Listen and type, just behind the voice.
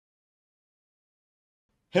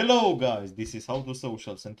Hello guys, this is How to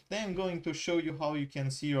Socials, and today I'm going to show you how you can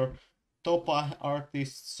see your top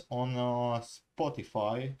artists on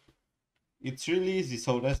Spotify. It's really easy,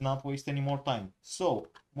 so let's not waste any more time. So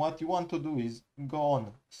what you want to do is go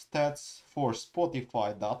on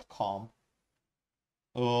statsforspotify.com,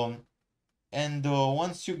 and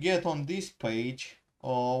once you get on this page,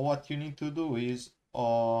 what you need to do is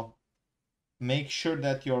make sure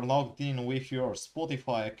that you're logged in with your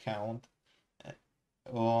Spotify account.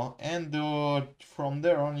 And from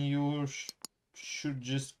there on you should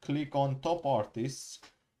just click on top artists,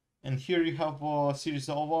 and here you have a series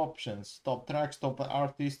of options: top tracks, top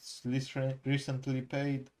artists, recently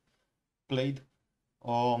played,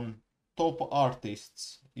 um top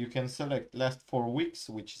artists. You can select last 4 weeks,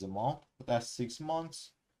 which is a month, last 6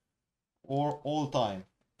 months, or all time.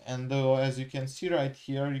 And as you can see right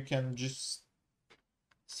here, you can just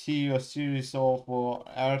see a series of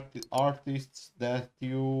artists that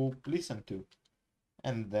you listen to.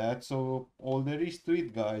 And that's all there is to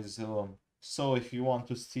it, guys. So if you want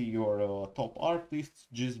to see your top artists,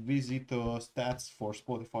 just visit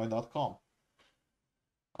statsforspotify.com.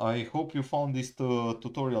 I hope you found this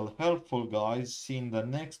tutorial helpful, guys. See you in the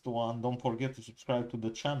next one. Don't forget to subscribe to the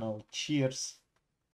channel. Cheers!